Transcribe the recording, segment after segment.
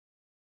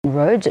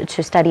Rhodes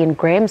to study in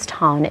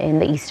Grahamstown in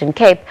the Eastern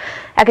Cape.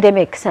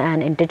 Academics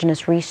and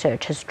Indigenous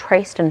research has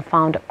traced and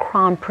found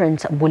Crown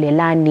Prince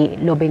Bulelani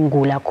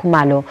Lobengula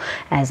Khumalo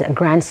as a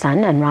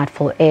grandson and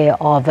rightful heir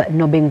of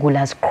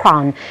Nobengula's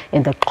crown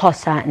in the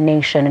Xhosa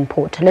Nation in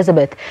Port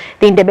Elizabeth.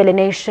 The Ndebele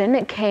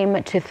Nation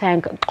came to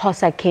thank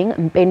Xhosa King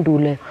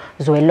Mpendulo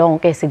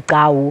Zwelonke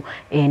Sigcawu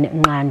in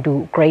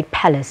Nqandu Great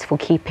Palace for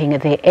keeping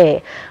their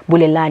heir.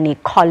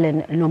 Bulelani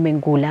Colin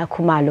Lobengula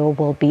Khumalo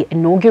will be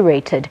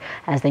inaugurated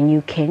as the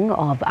new King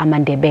of Ama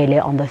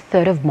Ndebele on the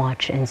 3rd of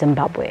March in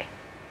Zimbabwe.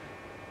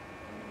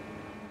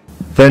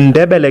 The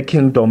Ndebele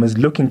Kingdom is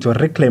looking to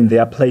reclaim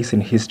their place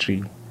in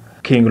history.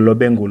 King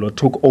Lobengula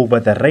took over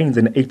the reins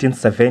in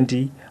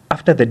 1870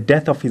 after the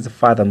death of his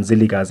father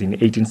Mzilikazi in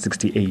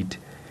 1868.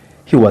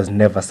 He was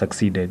never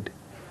succeeded.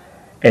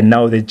 And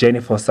now the journey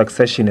for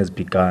succession has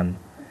begun.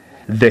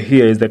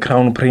 Here is the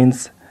Crown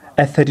Prince,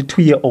 a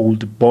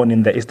 32-year-old born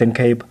in the Eastern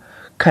Cape,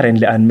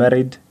 currently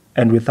unmarried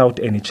and without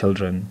any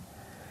children.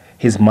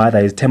 His mother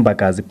is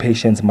Thembakazi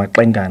Patience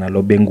Maqengana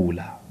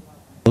Lobengula.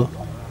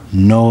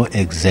 Know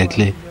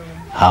exactly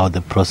how the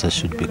process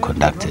should be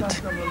conducted.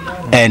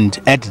 And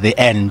at the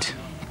end,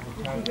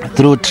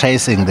 through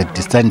tracing the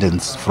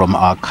descendants from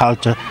our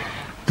culture,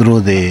 through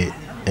the,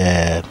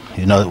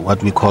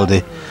 what we call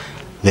the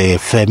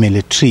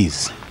family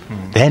trees,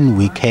 then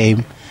we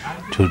came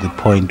to the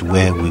point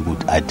where we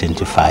would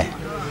identify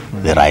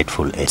the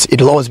rightful heir.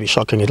 It'll always be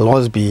shocking. It'll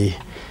always be,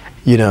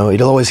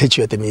 it'll always hit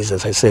you at the knees,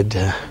 as I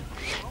said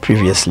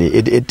previously.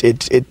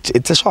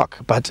 It's a shock,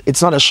 but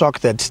it's not a shock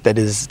that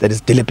is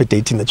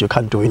dilapidating, that you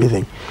can't do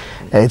anything.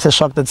 It's a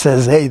shock that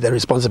says, hey, the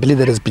responsibility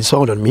that has been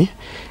bestowed on me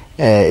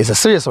is a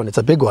serious one. It's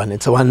a big one.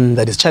 It's a one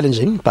that is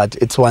challenging, but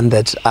it's one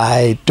that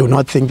I do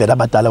not think that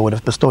Abadala would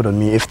have bestowed on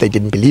me if they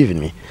didn't believe in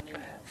me.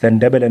 The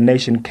Ndebele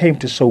Nation came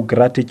to show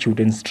gratitude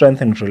and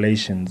strengthen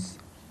relations.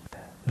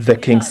 The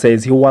king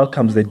says he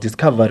welcomes the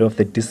discovery of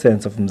the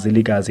descents of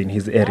Mzilikazi in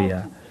his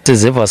area.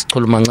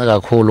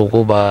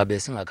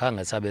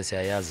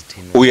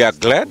 We are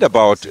glad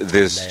about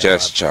this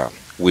gesture.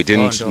 We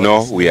didn't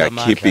know we are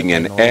keeping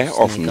an heir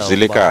of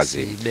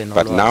Mzilikazi,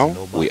 but now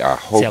we are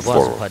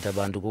hopeful.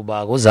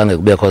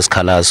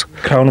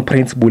 Crown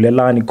Prince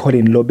Bulelani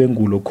Colin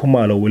Lobengula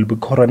Khumalo will be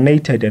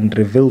coronated and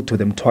revealed to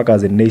the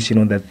Xhosa Nation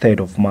on the 3rd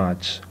of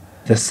March.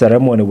 The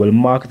ceremony will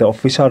mark the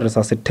official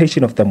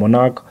resuscitation of the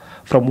monarch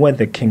from where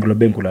the King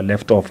Lobengula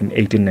left off in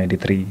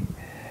 1893.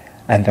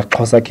 And the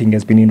Xhosa King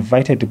has been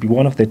invited to be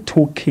one of the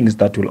 2 kings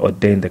that will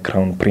ordain the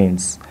Crown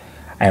Prince.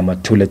 I am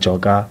Atule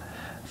Joga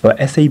for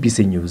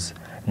SABC News,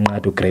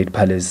 Nqandu Great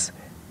Palace,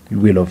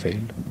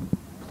 Willowvale.